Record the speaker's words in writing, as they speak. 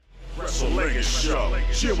WrestleLegend Show.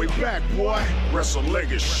 Shit, we back, boy.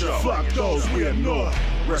 WrestleLegend Show. Fuck those we ignore.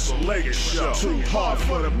 WrestleLegend Show. Too hard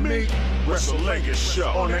for the meat. WrestleLegend Show.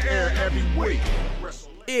 On the air every week.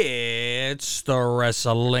 It's the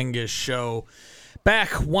WrestleLingus Show.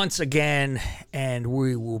 Back once again, and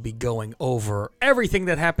we will be going over everything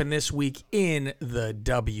that happened this week in the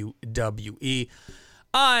WWE.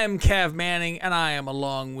 I'm Cav Manning, and I am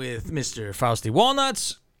along with Mr. Fausti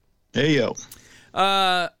Walnuts. Hey, yo.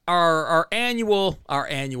 Our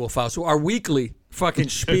weekly fucking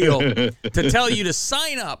spiel to tell you to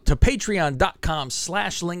sign up to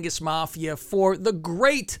patreon.com/Lingus Mafia for the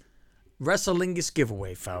great WrestleLingus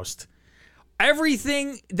giveaway, Faust.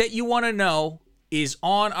 Everything that you want to know is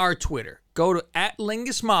on our Twitter. Go to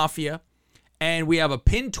 @Lingus Mafia, and we have a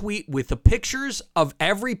pinned tweet with the pictures of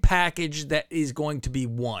every package that is going to be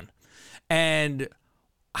won. And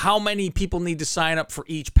how many people need to sign up for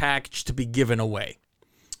each package to be given away.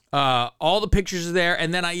 All the pictures are there,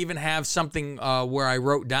 and then I even have something where I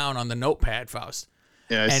wrote down on the notepad, Faust.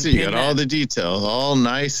 Yeah, I see. You got all the details, all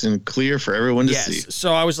nice and clear for everyone to see.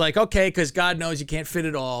 So I was like, okay, because God knows you can't fit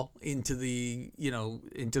it all into the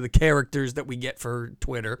characters that we get for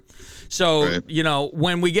Twitter. So,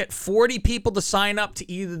 when we get 40 people to sign up to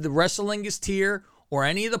either the WrestleLingus tier or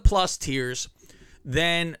any of the plus tiers,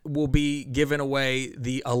 then we'll be giving away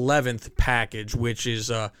the 11th package, which is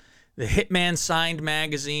the Hitman signed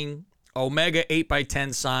magazine, Omega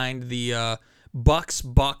 8x10 signed, the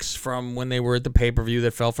Bucks from when they were at the pay-per-view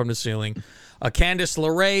that fell from the ceiling, a Candice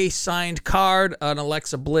LeRae signed card, an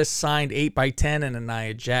Alexa Bliss signed 8x10, and a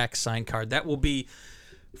Nia Jax signed card. That will be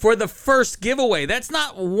for the first giveaway. That's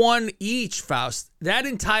not one each, Faust. That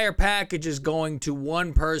entire package is going to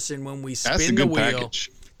one person when we spin the wheel.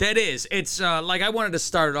 Package. That is. It's like I wanted to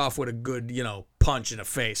start it off with a good, punch in the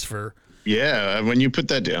face for. Yeah, when you put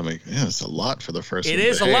that down, I'm like, yeah, it's a lot for the first one. It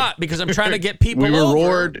is a lot because I'm trying to get people we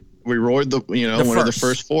over. We roared one of the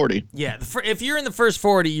first 40. Yeah, if you're in the first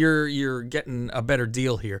 40, you're getting a better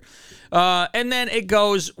deal here. And then it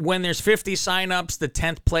goes when there's 50 signups, the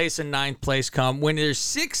 10th place and 9th place come. When there's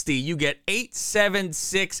 60, you get 8, 7,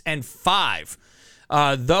 6, and 5.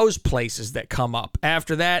 Those places that come up.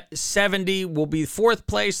 After that, 70 will be 4th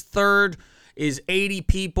place. 3rd is 80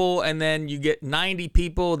 people, and then you get 90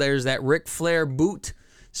 people. There's that Ric Flair boot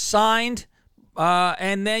signed.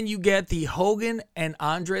 And then you get the Hogan and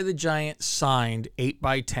Andre the Giant signed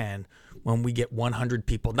 8x10 when we get 100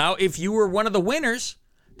 people. Now, if you were one of the winners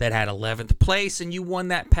that had 11th place and you won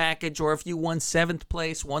that package, or if you won 7th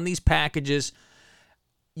place, won these packages,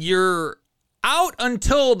 you're out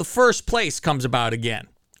until the first place comes about again.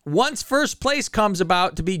 Once first place comes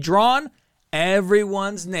about to be drawn,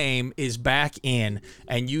 everyone's name is back in,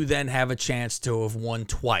 and you then have a chance to have won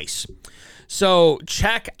twice. So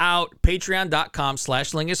check out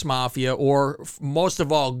patreon.com/Lingus Mafia, or most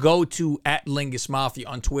of all, go to @Lingus Mafia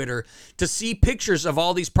on Twitter to see pictures of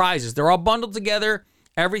all these prizes. They're all bundled together.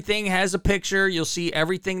 Everything has a picture. You'll see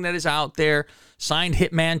everything that is out there. Signed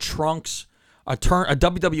Hitman trunks, a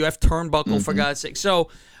WWF turnbuckle, for God's sake. So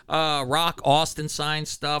Rock, Austin signed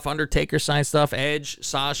stuff, Undertaker signed stuff, Edge,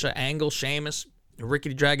 Sasha, Angle, Sheamus,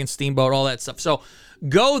 Ricky Dragon, Steamboat, all that stuff. So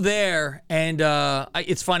go there, and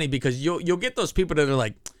it's funny because you'll get those people that are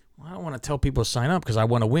like, well, I don't want to tell people to sign up because I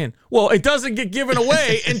want to win. Well, it doesn't get given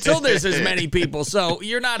away until there's as many people, so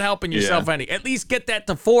you're not helping yourself any. At least get that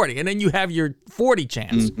to 40, and then you have your 40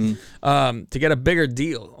 chance to get a bigger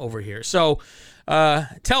deal over here. So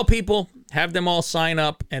tell people, have them all sign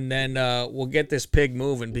up, and then we'll get this pig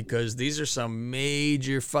moving because these are some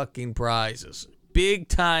major fucking prizes. Big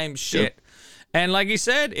time shit. Yep. And like you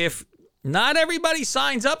said, if not everybody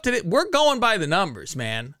signs up to it, we're going by the numbers,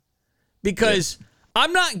 man. Because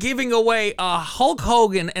I'm not giving away a Hulk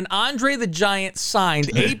Hogan and Andre the Giant signed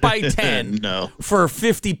 8x10 for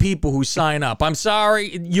 50 people who sign up. I'm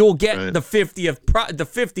sorry, you'll get the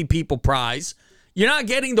 50 people prize. You're not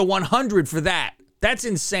getting the 100 for that. That's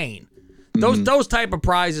insane. Those type of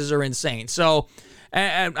prizes are insane. So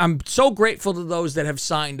I'm so grateful to those that have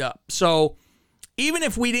signed up. So even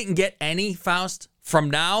if we didn't get any, Faust,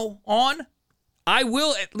 from now on, I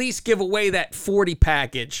will at least give away that 40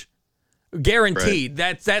 package. Guaranteed.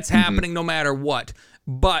 Right. That's happening no matter what.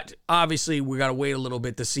 But obviously, we got to wait a little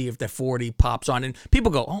bit to see if the 40 pops on. And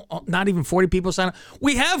people go, oh, not even 40 people sign up.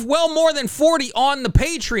 We have well more than 40 on the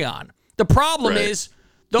Patreon. The problem is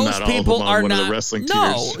those not people are not.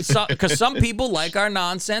 Because some people like our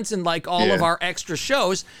nonsense and like all of our extra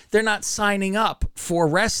shows, they're not signing up for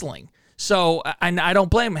wrestling. So, and I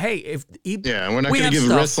don't blame him. Hey, if we're not going to give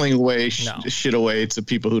wrestling away shit away to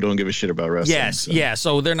people who don't give a shit about wrestling. Yes, yeah.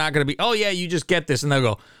 So they're not going to be, oh yeah, you just get this, and they'll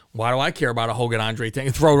go, why do I care about a Hogan Andre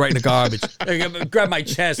thing? Throw it right in the garbage. Grab my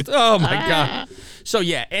chest. Oh my god. So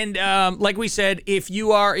yeah, and like we said, if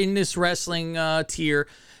you are in this wrestling tier,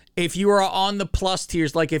 if you are on the plus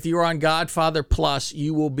tiers, like if you are on Godfather Plus,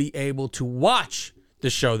 you will be able to watch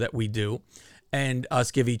the show that we do and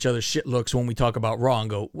us give each other shit looks when we talk about Raw and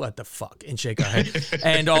go, what the fuck, and shake our head.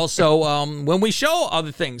 And also when we show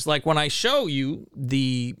other things, like when I show you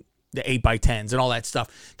the 8x10s and all that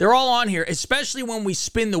stuff, they're all on here, especially when we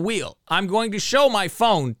spin the wheel. I'm going to show my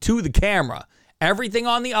phone to the camera. Everything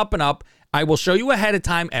on the up and up. I will show you ahead of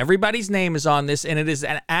time. Everybody's name is on this, and it is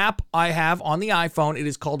an app I have on the iPhone. It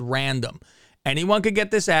is called Random. Anyone could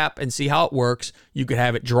get this app and see how it works. You could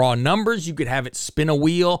have it draw numbers. You could have it spin a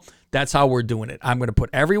wheel. That's how we're doing it. I'm going to put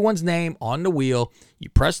everyone's name on the wheel. You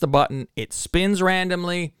press the button. It spins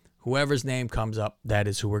randomly. Whoever's name comes up, that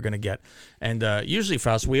is who we're going to get. And usually,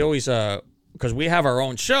 Faust, we always, because we have our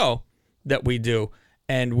own show that we do,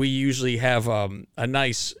 and we usually have a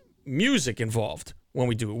nice music involved when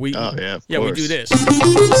we do it. We do this.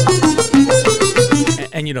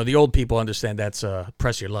 And you know, the old people understand that's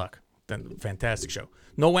Press Your Luck. Fantastic show.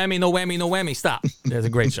 No whammy, no whammy, no whammy. Stop. That's a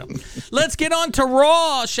great show. Let's get on to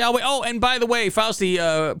Raw, shall we? Oh, and by the way,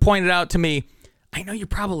 Fausti pointed out to me, I know you're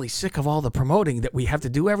probably sick of all the promoting that we have to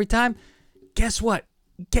do every time. Guess what?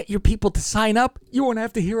 Get your people to sign up. You won't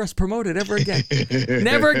have to hear us promote it ever again.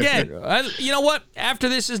 Never again. You know what? After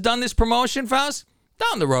this is done, this promotion, Faust,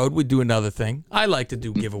 down the road, we do another thing. I like to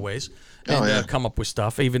do giveaways and come up with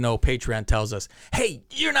stuff, even though Patreon tells us, hey,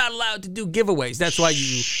 you're not allowed to do giveaways. That's why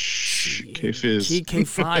you...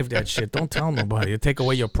 K5 that shit. Don't tell nobody. It'll take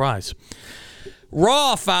away your prize.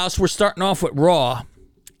 Raw, Faust. We're starting off with Raw.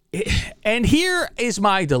 And here is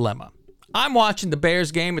my dilemma. I'm watching the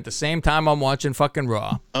Bears game at the same time I'm watching fucking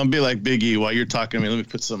Raw. I'll be like Big E while you're talking to me. Let me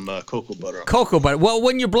put some cocoa butter on. Cocoa butter. Well,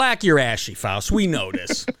 when you're black, you're ashy, Faust. We know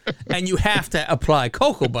this. And you have to apply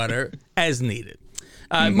cocoa butter as needed.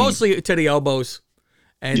 Mostly to the elbows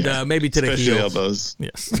and maybe to the heels. Elbows.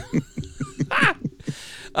 Yes.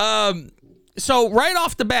 So right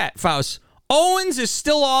off the bat, Faust, Owens is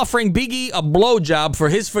still offering Big E a blowjob for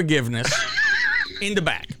his forgiveness in the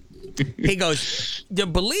back. He goes, you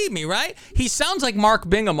believe me, right? He sounds like Mark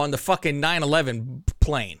Bingham on the fucking 9/11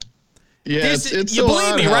 plane. Yeah, it's you so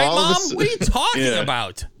believe me, right, Mom? What are you talking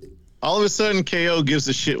about? All of a sudden, KO gives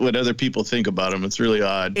a shit what other people think about him. It's really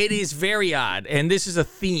odd. It is very odd, and this is a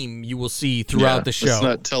theme you will see throughout the show. Let's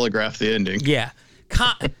not telegraph the ending. Yeah.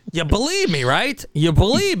 You believe me, right? You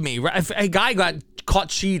believe me, right? If a guy got caught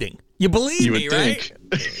cheating. You believe me, right?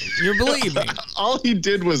 You believe me. All he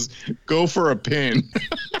did was go for a pin.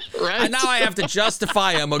 Right? And now I have to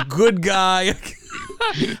justify I'm a good guy.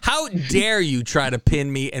 How dare you try to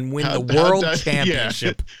pin me and win the world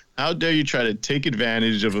championship? Yeah. How dare you try to take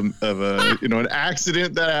advantage of a an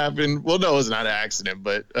accident that happened? Well, no, it was not an accident,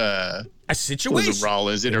 but a situation. It was a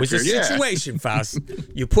Rollins interference. It was a situation, Faust.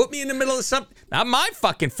 You put me in the middle of something. Not my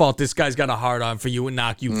fucking fault this guy's got a hard on for you and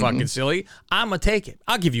knock you fucking silly. I'm going to take it.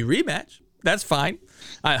 I'll give you a rematch. That's fine.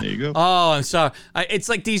 There you go. Oh, I'm sorry. It's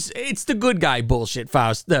like it's the good guy bullshit,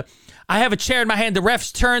 Faust. I have a chair in my hand. The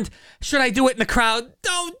ref's turned. Should I do it in the crowd?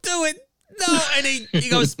 Don't do it. No. And he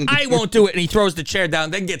goes, I won't do it. And he throws the chair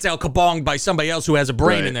down, then gets El Kabonged by somebody else who has a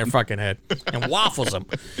brain in their fucking head and waffles him.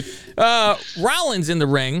 Rollins in the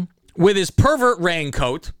ring with his pervert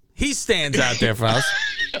raincoat. He stands out there, Faust.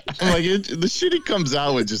 I'm like, the shit he comes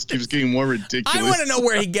out with just keeps getting more ridiculous. I want to know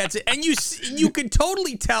where he gets it. And you can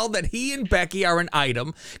totally tell that he and Becky are an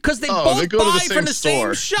item because they both buy from the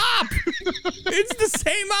same shop. It's the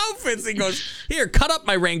same outfits. He goes, here, cut up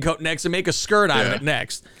my raincoat next and make a skirt out of it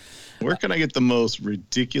next. Where can I get the most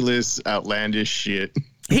ridiculous, outlandish shit?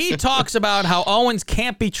 He talks about how Owens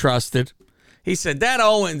can't be trusted. He said, that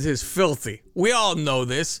Owens is filthy. We all know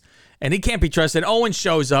this. And he can't be trusted. Owens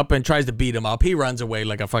shows up and tries to beat him up. He runs away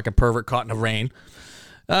like a fucking pervert caught in the rain.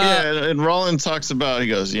 And Rollins talks about, he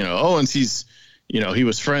goes, Owens, he's, he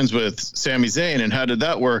was friends with Sami Zayn, and how did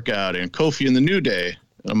that work out? And Kofi in the New Day.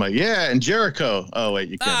 I'm like, yeah, and Jericho. Oh, wait,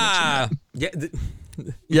 you can't mention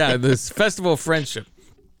that. Yeah, this Festival of Friendship.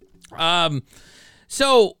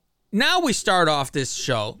 So now we start off this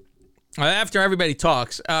show after everybody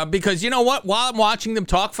talks, because you know what? While I'm watching them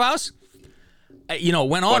talk, Faust,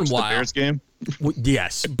 went on the Bears game?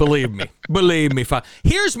 Yes, believe me. Believe me.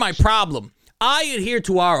 Here's my problem. I adhere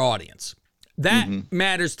to our audience. That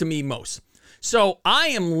matters to me most. So I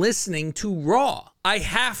am listening to Raw. I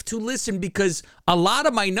have to listen because a lot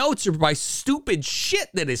of my notes are by stupid shit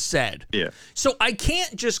that is said. Yeah. So I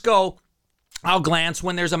can't just go, I'll glance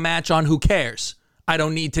when there's a match on. Who cares? I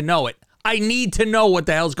don't need to know it. I need to know what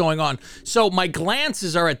the hell's going on. So my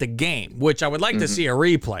glances are at the game, which I would like to see a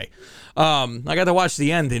replay. I got to watch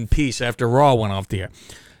the end in peace after Raw went off the air.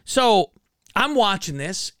 So I'm watching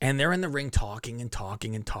this, and they're in the ring talking and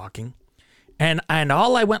talking and talking. And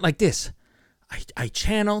all I went like this. I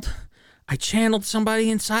channeled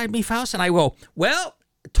somebody inside me, Faust, and I go, well,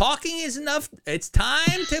 talking is enough. It's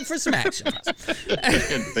time for some action.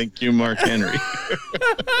 Thank you, Mark Henry.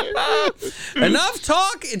 Enough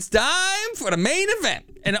talk. It's time for the main event.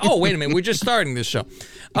 And oh, wait a minute, we're just starting this show.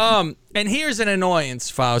 And here's an annoyance,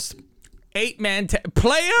 Faust. 8-man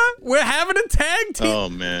player. We're having a tag team. Oh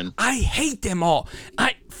man, I hate them all.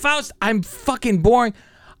 Faust, I'm fucking boring.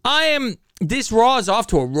 This Raw is off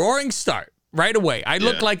to a roaring start. Right away. I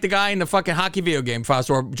look like the guy in the fucking hockey video game, Faust,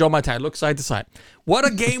 or Joe Montana. I look side to side. What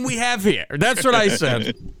a game we have here. That's what I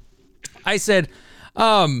said. I said,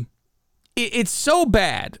 it's so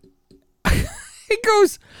bad.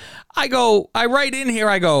 I write in here,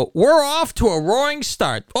 I go, we're off to a roaring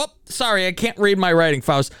start. Oh, sorry, I can't read my writing,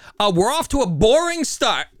 Faust. We're off to a boring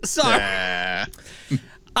start. Sorry.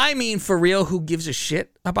 I mean, for real, who gives a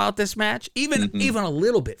shit about this match? Even a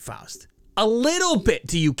little bit, Faust. A little bit,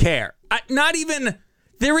 do you care? Not even,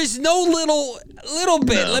 there is no little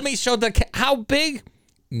bit. No. Let me show how big?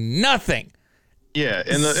 Nothing. Yeah,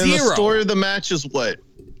 and the story of the match is what?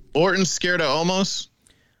 Orton's scared of Omos?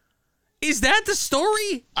 Is that the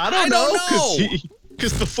story? I don't know.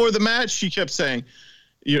 Because before the match, he kept saying,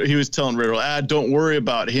 he was telling Riddle, don't worry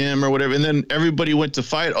about him or whatever. And then everybody went to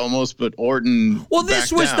fight Omos, but Orton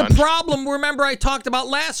this was down. the problem. Remember I talked about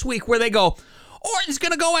last week where they go, Orton's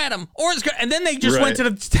going to go at him. And then they just went to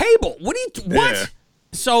the table. What? Yeah.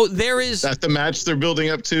 So there is... That's the match they're building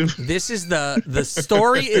up to? This is the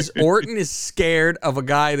story is Orton is scared of a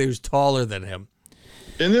guy who's taller than him.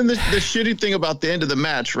 And then the shitty thing about the end of the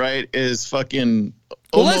match, right, is fucking...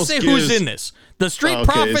 Well, let's say who's in this. The Street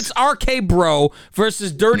Profits, RK Bro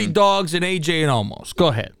versus Dirty Dogs and AJ and Omos. Go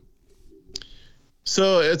ahead.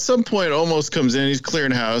 So at some point, Omos comes in. He's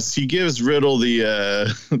clearing house. He gives Riddle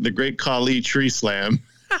the Great Khali Tree Slam,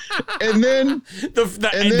 and then the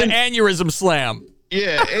aneurysm slam.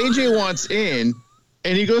 Yeah, AJ wants in,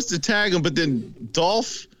 and he goes to tag him, but then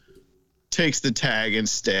Dolph takes the tag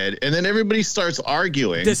instead, and then everybody starts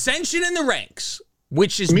arguing. Dissension in the ranks,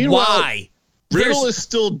 which is Meanwhile, why. Riddle is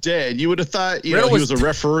still dead. You would have thought, he was a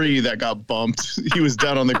referee that got bumped. He was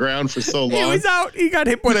down on the ground for so long. He was out. He got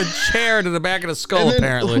hit with a chair to the back of the skull, and then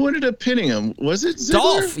apparently. Who ended up pinning him? Was it Ziggler?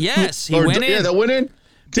 Dolph, yes. He went in. Yeah, that went in.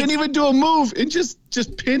 Didn't even do a move. It just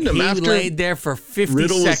pinned him. He laid there for 50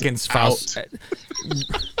 seconds, Faust.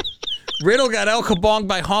 Riddle got El Kabonged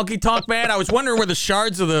by Honky Tonk Man. I was wondering where the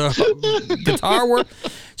shards of the guitar were.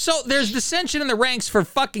 So there's dissension in the ranks for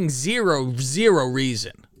fucking zero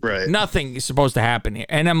reason. Right. Nothing is supposed to happen here.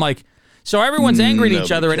 And I'm like, so everyone's angry at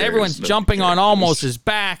each other and everyone's jumping on Omos's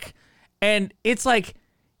back. And it's like,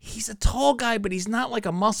 he's a tall guy, but he's not like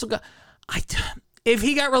a muscle guy. If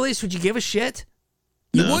he got released, would you give a shit?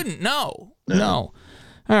 You wouldn't. No. All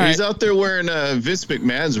right. He's out there wearing Vince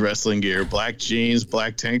McMahon's wrestling gear, black jeans,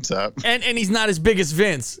 black tank top. And he's not as big as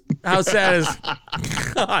Vince. How sad is...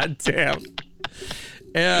 God damn.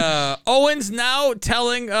 Owens now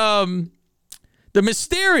telling... the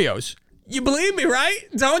Mysterios. You believe me, right?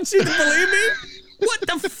 Don't you believe me? What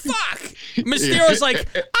the fuck? Mysterio's like,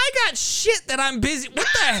 I got shit that I'm busy. What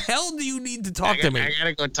the hell do you need to talk to me? I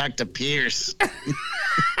gotta go talk to Pierce.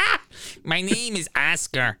 My name is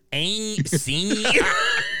Oscar. A.C.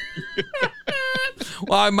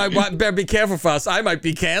 Well, I might better be careful, Faust. I might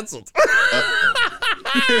be canceled.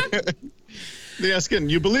 They asking,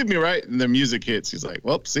 you believe me, right? And the music hits. He's like,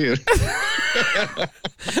 well, see you.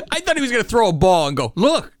 I thought he was going to throw a ball and go,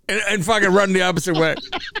 look, and fucking run the opposite way.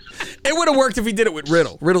 It would have worked if he did it with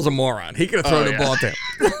Riddle. Riddle's a moron. He could have thrown the ball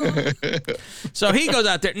there. So he goes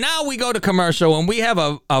out there. Now we go to commercial, and we have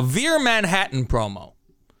a Veer Manhattan promo.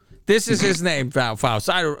 This is his name, Faust.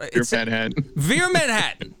 Veer Manhattan. Veer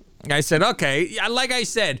Manhattan. I said, okay. Like I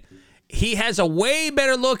said, he has a way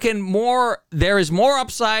better look and there is more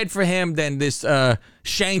upside for him than this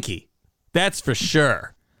Shanky. That's for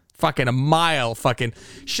sure. Fucking a mile fucking.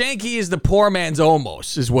 Shanky is the poor man's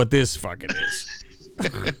Omos, is what this fucking is.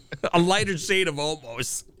 A lighter shade of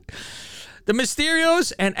Omos. The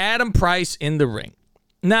Mysterios and Adam Price in the ring.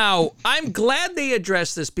 Now, I'm glad they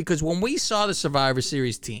addressed this because when we saw the Survivor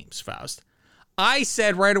Series teams, Faust, I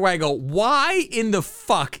said right away, I go, why in the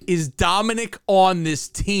fuck is Dominic on this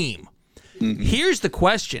team? Mm-hmm. Here's the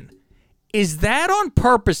question. Is that on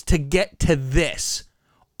purpose to get to this?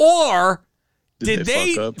 Or did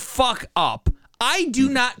they fuck up? I do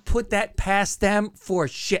not put that past them for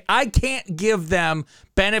shit. I can't give them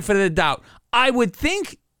benefit of the doubt. I would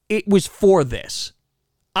think it was for this.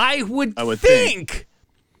 I would think.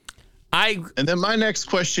 And then my next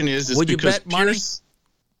question is would you because bet money? Pierce,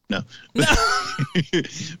 no.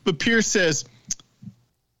 But Pierce says,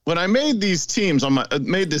 when I made these teams,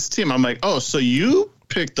 made this team, I'm like, oh, so you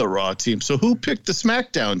picked the Raw team. So who picked the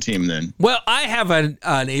SmackDown team then? Well, I have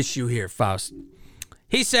an issue here, Faust.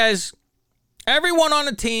 He says, everyone on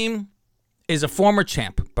the team is a former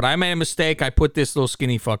champ, but I made a mistake. I put this little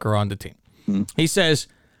skinny fucker on the team. He says,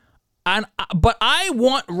 but I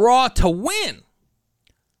want Raw to win.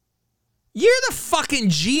 You're the fucking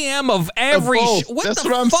GM of every what That's the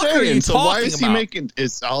what I'm fuck saying. are you so talking why is he about? making?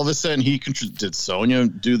 Is all of a sudden did Sonya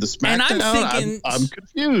do the SmackDown? And I'm thinking, I'm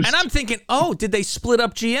confused. And I'm thinking, oh, did they split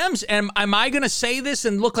up GMs? And am I going to say this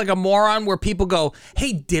and look like a moron where people go,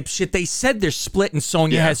 hey, dipshit, they said they're split and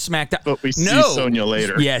Sonya has SmackDown. But we see Sonya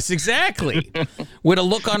later. Yes, exactly. With a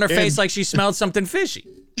look on her face like she smelled something fishy.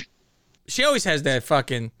 She always has that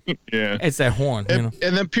fucking, it's that horn. And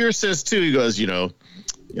then Pierce says too, he goes,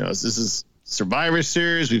 this is Survivor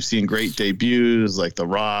Series. We've seen great debuts like The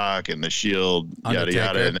Rock and The Shield, yada,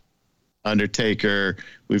 yada. And Undertaker.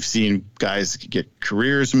 We've seen guys get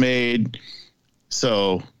careers made.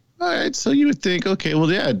 So, all right. So you would think, okay, well,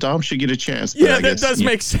 yeah, Dom should get a chance. But that does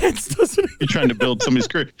make sense, doesn't it? You're trying to build somebody's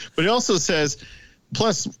career. But he also says,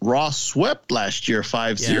 plus Raw swept last year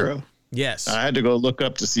 5-0. Yeah. Yes. I had to go look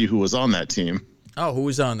up to see who was on that team. Oh, who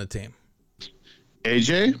was on the team?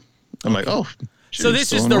 AJ. I'm like, oh. So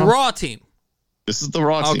this is the Raw team. This is the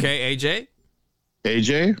Raw team. Okay, AJ.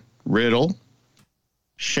 AJ, Riddle,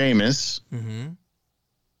 Sheamus,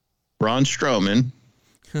 Braun Strowman,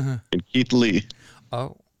 and Keith Lee.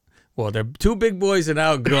 Oh. Well, they're two big boys are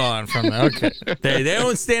now gone from there. Okay. They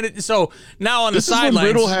don't stand it. So now on the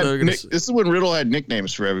sidelines. This is when Riddle had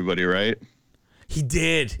nicknames for everybody, right? He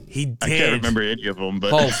did. I can't remember any of them,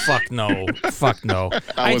 but oh fuck no, fuck no.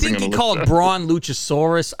 I think he called Braun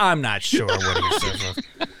Luchasaurus. I'm not sure what he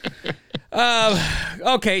said.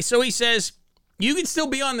 Okay, so he says you can still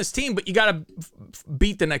be on this team, but you got to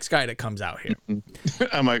beat the next guy that comes out here.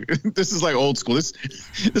 I'm like, this is like old school. This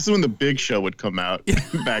is when the Big Show would come out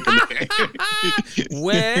back in the day.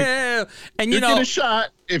 Well, and you get a shot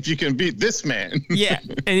if you can beat this man. Yeah,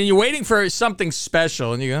 and you're waiting for something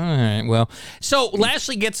special, and you go, all right, well. So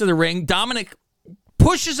Lashley gets to the ring. Dominic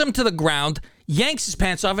pushes him to the ground, yanks his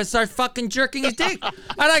pants off, and starts fucking jerking his dick. And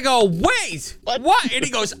I go, wait, what? And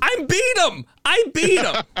he goes, I beat him.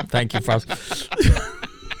 Thank you, Faust.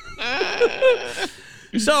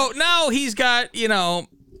 So now he's got,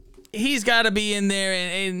 he's got to be in there,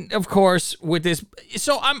 and of course with this.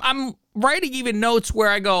 So I'm writing even notes where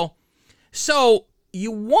I go, so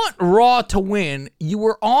you want Raw to win. You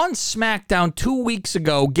were on SmackDown 2 weeks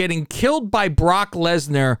ago, getting killed by Brock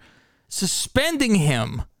Lesnar, suspending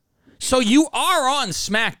him. So you are on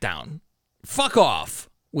SmackDown. Fuck off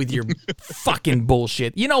with your fucking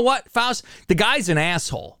bullshit. You know what, Faust? The guy's an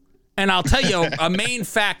asshole. And I'll tell you a main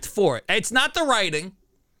fact for it. It's not the writing.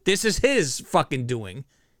 This is his fucking doing.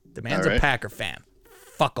 The man's a Packer fan.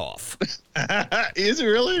 Fuck off. Is it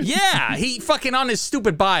really? Yeah, he fucking on his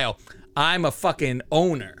stupid bio. I'm a fucking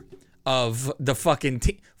owner of the fucking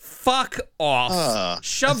team. Fuck off.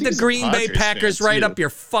 Shove the Green Bay Packers right up your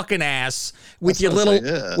fucking ass with your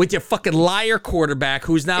with your fucking liar quarterback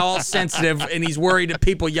who's now all sensitive and he's worried at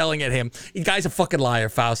people yelling at him. You guy's a fucking liar,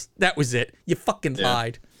 Faust. That was it. You fucking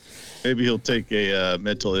lied. Maybe he'll take a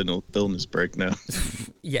mental illness break now.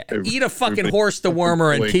 Yeah, eat a fucking horse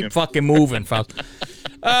dewormer and keep fucking moving, Faust.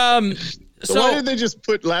 So why did they just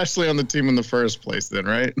put Lashley on the team in the first place then,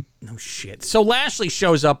 right? No shit. So Lashley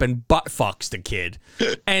shows up and butt fucks the kid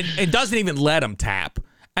and doesn't even let him tap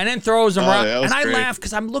and then throws him around. And I laugh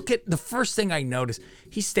because I'm looking, the first thing I notice,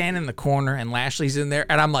 he's standing in the corner and Lashley's in there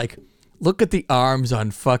and I'm like, look at the arms on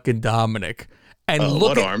fucking Dominic. And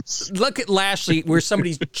look at Lashley where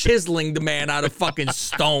somebody's chiseling the man out of fucking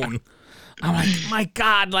stone. I'm like, my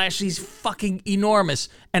God, Lashley's fucking enormous.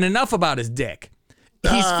 And enough about his dick.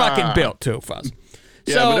 He's fucking built too, Fuzz.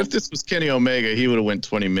 Yeah, but if this was Kenny Omega, he would have went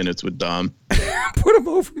 20 minutes with Dom. Put him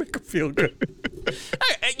over, make him feel good.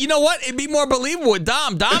 You know what? It'd be more believable with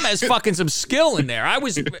Dom. Dom has fucking some skill in there. I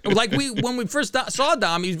was like, when we first saw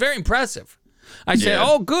Dom, he was very impressive. I said,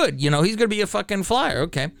 oh, good. He's going to be a fucking flyer.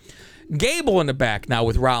 Okay. Gable in the back now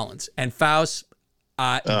with Rollins and Faust.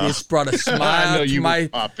 This brought a smile to my.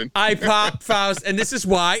 I popped, Faust, and this is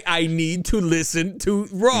why I need to listen to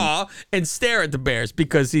Raw and stare at the Bears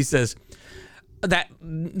because he says that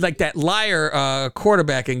liar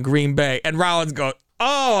quarterback in Green Bay, and Rollins goes,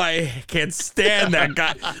 oh, I can't stand that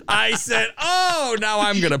guy. I said, oh, now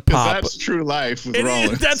I'm going to pop. That's true life with And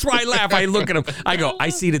Rollins. that's why I laugh. I look at him. I go, I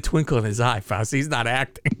see the twinkle in his eye, Faust. He's not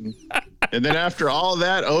acting. And then after all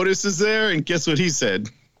that, Otis is there, and guess what he said?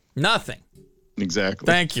 Nothing. Exactly.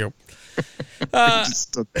 Thank you. Just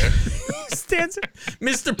stood there. Stands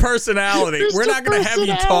Mr. Personality. Mr. We're not going to have you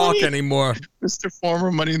talk Personality. anymore. Mr.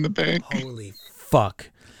 Former Money in the Bank. Holy fuck.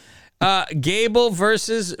 Gable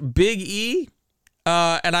versus Big E.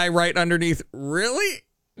 And I write underneath, really?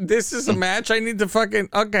 This is a match I need to fucking...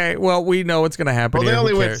 Okay, well, we know what's going to happen Well, here. they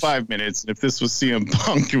only Who went cares? 5 minutes. If this was CM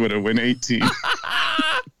Punk, it would have went 18.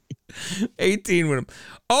 18 with him.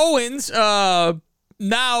 Owens,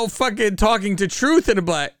 now fucking talking to Truth in a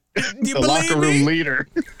black. Do you The believe locker room me? leader.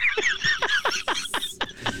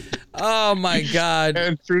 Oh, my God.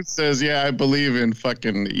 And Truth says, yeah, I believe in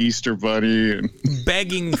fucking Easter Bunny and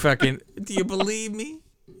Begging fucking, do you believe me?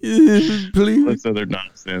 Please. this other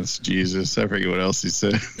nonsense. Jesus, I forget what else he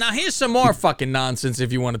said. Now, here's some more fucking nonsense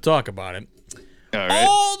if you want to talk about it. All right.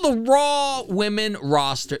 All the Raw women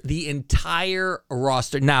roster, the entire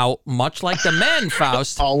roster. Now, much like the men,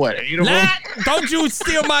 Faust. All what, 8 of them? Don't you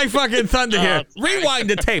steal my fucking thunder here. Rewind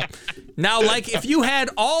the tape. Now, like, if you had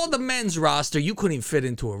all the men's roster, you couldn't even fit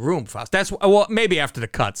into a room, Faust. That's, well, maybe after the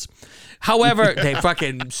cuts. However, they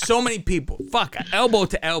fucking, so many people, fuck, elbow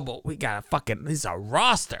to elbow. We got a fucking, this is a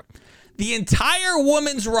roster. The entire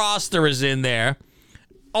women's roster is in there.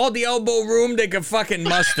 All the elbow room they can fucking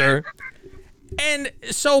muster. And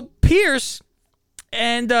so Pierce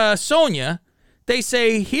and Sonya, they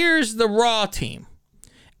say, here's the Raw team.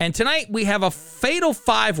 And tonight we have a fatal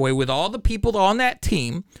 5-way with all the people on that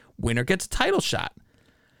team. Winner gets a title shot.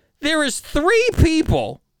 There is 3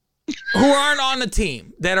 people who aren't on the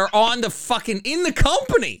team that are on the fucking, in the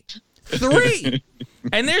company. 3.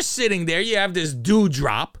 And they're sitting there. You have this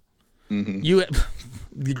Doudrop. You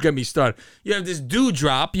get me started. You have this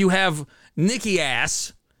Doudrop. You have Nikki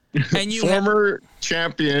Ass. And you Former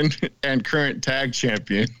champion and current tag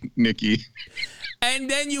champion, Nikki. and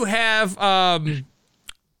then you have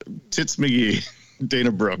Tits McGee,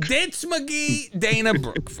 Dana Brooke. Ditz McGee, Dana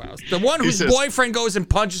Brooke, Faust. The one whose says- boyfriend goes and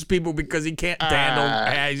punches people because he can't handle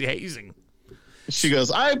hazing. She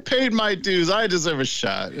goes, I paid my dues. I deserve a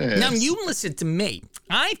shot. Yes. Now, you listen to me.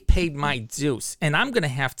 I paid my dues, and I'm going to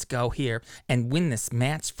have to go here and win this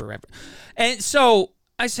match forever. And so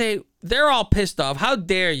I say, they're all pissed off. How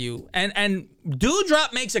dare you? And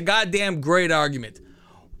Doudrop makes a goddamn great argument.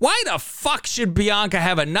 Why the fuck should Bianca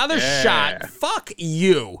have another shot? Fuck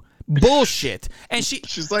you. Bullshit. And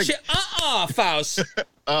She's like, Faust.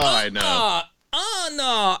 I know.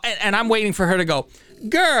 No. And I'm waiting for her to go,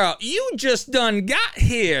 girl, you just done got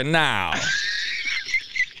here now.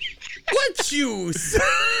 What you say?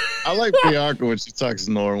 I like Bianca when she talks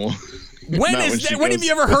normal. When Not is she that? When have goes-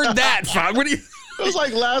 you ever heard that, Faust? What do you... It was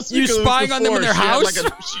like last You week. or the week spying on them in before. their She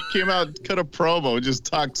had house? she came out, cut a promo, just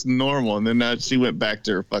talks normal, and then now she went back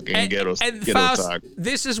to her fucking ghetto Faust, talk.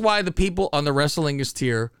 this is why the people on the Wrestlingist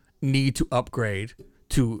tier need to upgrade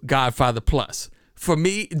to Godfather Plus for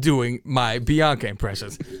me doing my Bianca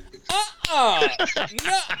impressions.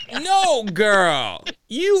 No, girl,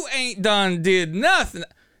 you ain't did nothing.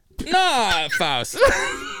 Nah, Faust.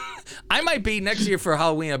 I might be next year for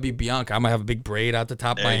Halloween. I'll be Bianca. I might have a big braid out the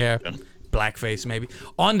top of my hair. Blackface, maybe.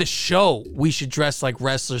 On the show, we should dress like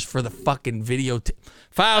wrestlers for the fucking video.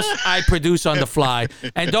 Faust, I produce on the fly.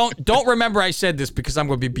 And don't remember I said this because I'm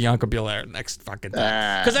going to be Bianca Belair next fucking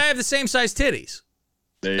time. Because I have the same size titties.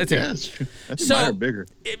 That's it. That's So- mine are bigger.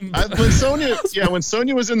 When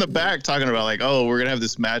Sonya was in the back talking about like, oh, we're gonna have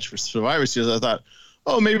this match for Survivor Series, I thought,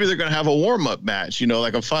 oh, maybe they're gonna have a warm up match,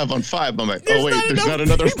 like a 5-on-5. I'm like, oh wait, there's not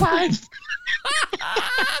another 5.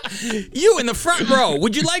 You in the front row.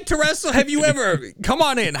 Would you like to wrestle? Have you ever? Come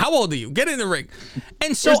on in. How old are you? Get in the ring.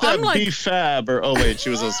 And so Where's that I'm like, B-Fab? Or oh wait, she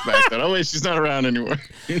was on SmackDown. Oh wait, she's not around anymore.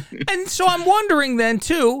 and so I'm wondering then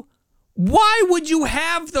too, why would you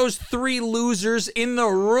have those 3 losers in the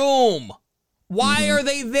room? Why are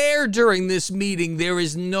they there during this meeting? There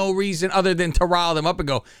is no reason other than to rile them up and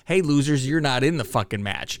go, hey, losers, you're not in the fucking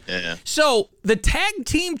match. Yeah. So the tag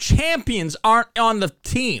team champions aren't on the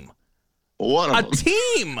team. One A of them.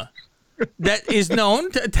 team that is known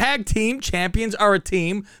to tag team champions are a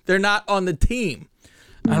team. They're not on the team.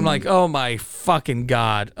 I'm like, oh my fucking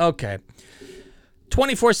God. Okay.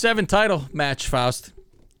 24/7 title match, Faust.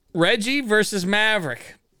 Reggie versus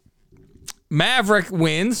Maverick. Maverick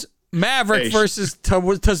wins. Maverick versus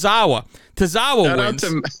Tozawa. Tozawa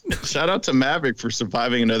wins. Shout out to Maverick for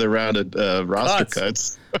surviving another round of roster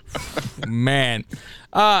cuts. Man.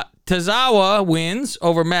 Tozawa wins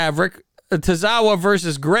over Maverick. Tozawa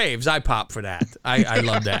versus Graves. I pop for that. I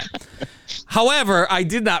love that. However, I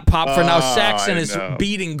did not pop for now. Saxon is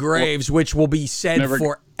beating Graves, which will be said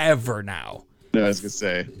forever now. No, I was gonna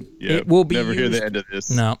say, yeah, it will be never hear used. the end of this.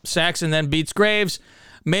 No, Saxon then beats Graves.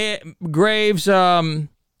 Graves.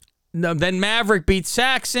 Then Maverick beats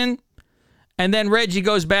Saxon, and then Reggie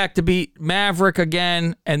goes back to beat Maverick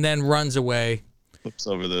again, and then runs away. Flips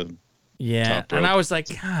over the and top rope. I was like,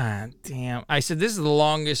 God damn! I said, this is the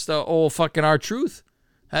longest old fucking R-Truth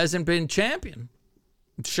hasn't been champion.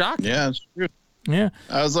 It's shocking. Yeah, it's true. Yeah,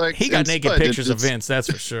 I was like, he got naked pictures of Vince. That's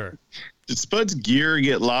for sure. Did Spud's gear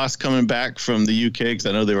get lost coming back from the UK? Because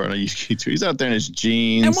I know they were on a UK tour. He's out there in his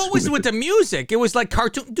jeans. And what was with the music? It was like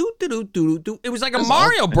cartoon. Do do do do do. It was like a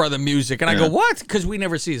Mario Brother music, and I go, what? Because we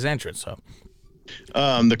never see his entrance. So,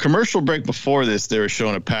 the commercial break before this, they were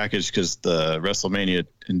showing a package because the WrestleMania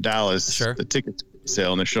in Dallas, the tickets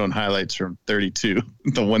sale, and they're showing highlights from 32,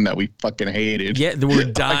 the one that we fucking hated. Yeah, we're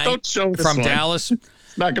dying like, don't show this from one. Dallas.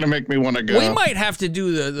 It's not going to make me want to go. We might have to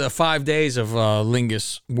do the 5 days of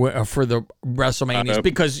Lingus for the WrestleManias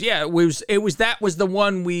because that was the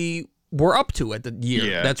one we were up to at the year.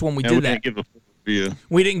 Yeah. That's when we and did we that. Didn't give a full review.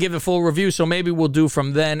 We didn't give a full review, so maybe we'll do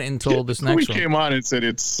from then until this next one. We came on and said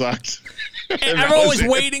it sucked. And everyone was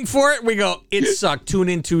waiting for it. We go, it sucked. Tune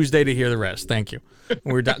in Tuesday to hear the rest. Thank you.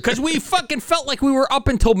 We're done because we fucking felt like we were up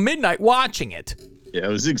until midnight watching it. Yeah, it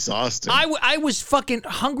was exhausting. I was fucking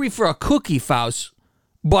hungry for a cookie, Faust,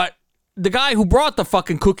 but the guy who brought the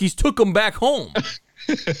fucking cookies took them back home.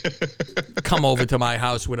 Come over to my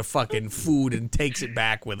house with a fucking food and takes it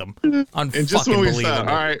back with him. And just when we thought,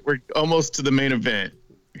 all right, we're almost to the main event,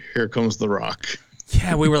 here comes The Rock.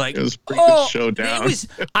 Yeah, we were like, it was pretty good showdown.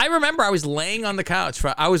 I remember I was laying on the couch.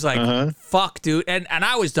 I was like, fuck, dude. And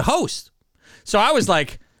I was the host. So I was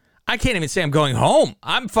like, I can't even say I'm going home.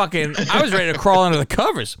 I was ready to crawl under the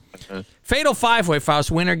covers. Fatal 5-way,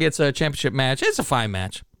 Faust. Winner gets a championship match. It's a fine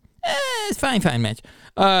match. It's fine match.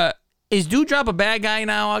 Is Doudrop a bad guy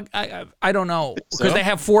now? I don't know. Because they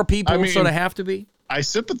have 4 people, so they have to be. I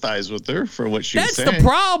sympathize with her for what she's saying. That's the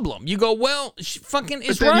problem. You go, well, she fucking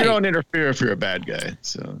is right. You don't interfere if you're a bad guy.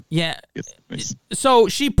 So yeah. So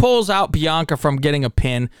she pulls out Bianca from getting a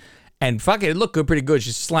pin, and fucking it looked pretty good.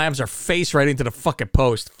 She slams her face right into the fucking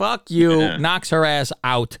post. Fuck you. Knocks her ass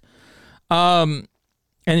out. And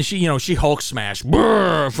she Hulk smash.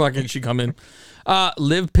 Brrr, fucking she come in.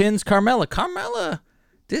 Liv pins Carmella. Carmella,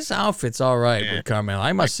 this outfit's all right with Carmella.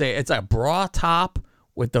 I must say, it's a bra top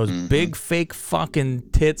with those big fake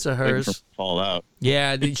fucking tits of hers. Fall out.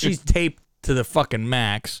 Yeah, she's taped to the fucking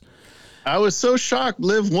max. I was so shocked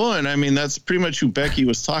Liv won. I mean, that's pretty much who Becky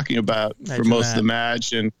was talking about for most of the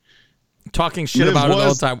match. And talking shit about her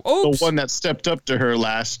all the time. Oops. The one that stepped up to her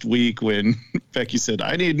last week when Becky said,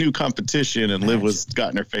 I need new competition, and Liv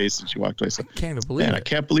got in her face and she walked away. So, I can't even believe it. I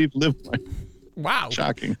can't believe Liv won. Wow.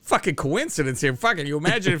 Shocking. Fucking coincidence here. Fucking, you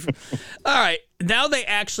imagine if... All right, now they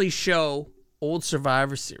actually show old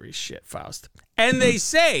Survivor Series shit, Faust. And they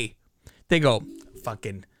go,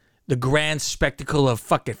 fucking, the grand spectacle of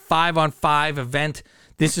fucking 5-on-5 event.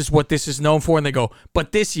 This is what this is known for. And they go,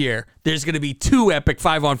 but this year, there's going to be 2 epic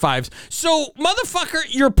 5-on-5s. So, motherfucker,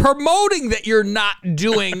 you're promoting that you're not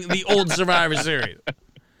doing the old Survivor Series.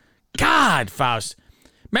 God, Faust.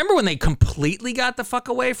 Remember when they completely got the fuck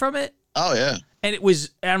away from it? Oh, yeah. And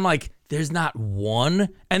I'm like, there's not one.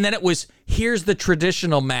 And then it was, here's the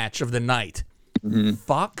traditional match of the night.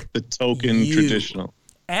 Fuck the token traditional.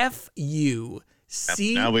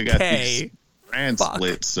 F-U-C-K. Now we got these brand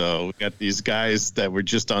splits. So we got these guys that were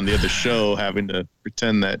just on the other show having to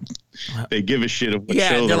pretend that they give a shit of what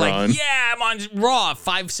show they're like, on. Yeah, I'm on Raw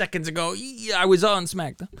 5 seconds ago. Yeah, I was on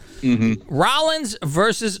SmackDown. Rollins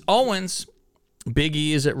versus Owens. Big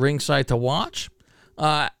E is at ringside to watch.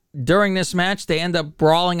 During this match, they end up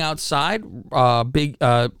brawling outside,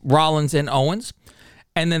 Rollins and Owens.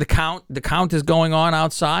 And then the count is going on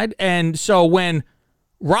outside. And so when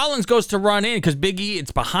Rollins goes to run in, because Big E,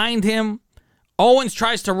 it's behind him, Owens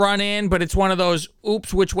tries to run in, but it's one of those,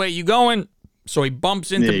 oops, which way you going? So he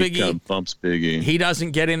bumps into Big E. Bumps Big E. He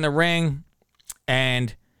doesn't get in the ring,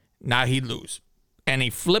 and now he lose. And he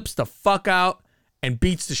flips the fuck out and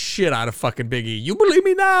beats the shit out of fucking Big E. You believe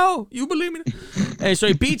me now? You believe me now? And so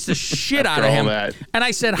he beats the shit out of him. And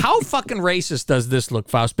I said, how fucking racist does this look,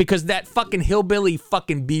 Faust? Because that fucking hillbilly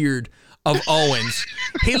fucking beard of Owens,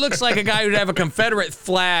 he looks like a guy who'd have a Confederate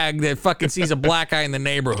flag that fucking sees a black guy in the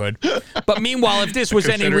neighborhood. But meanwhile, if this was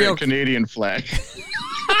any real Canadian flag.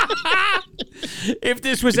 If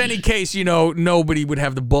this was any case, nobody would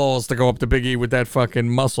have the balls to go up to Big E with that fucking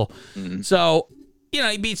muscle. So,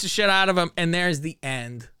 he beats the shit out of him, and there's the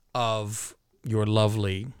end of your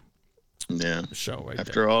lovely Yeah. show right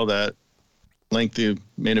After all that lengthy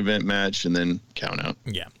main event match and then count out.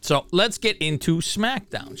 there. Yeah. So let's get into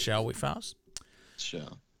SmackDown, shall we, Faust? Sure.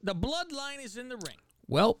 The bloodline is in the ring.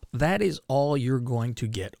 Well, that is all you're going to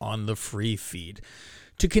get on the free feed.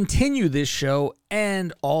 To continue this show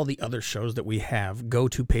and all the other shows that we have, go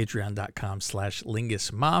to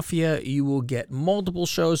patreon.com/LingusMafia. You will get multiple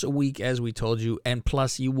shows a week, as we told you, and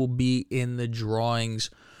plus you will be in the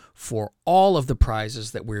drawings for all of the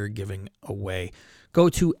prizes that we're giving away. Go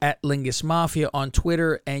to @LingusMafia on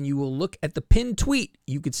Twitter, and you will look at the pinned tweet.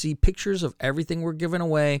 You could see pictures of everything we're giving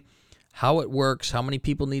away, how it works, how many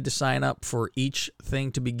people need to sign up for each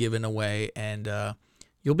thing to be given away, and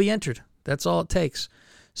you'll be entered. That's all it takes.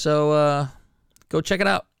 So go check it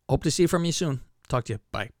out. Hope to see you from you soon. Talk to you.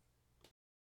 Bye.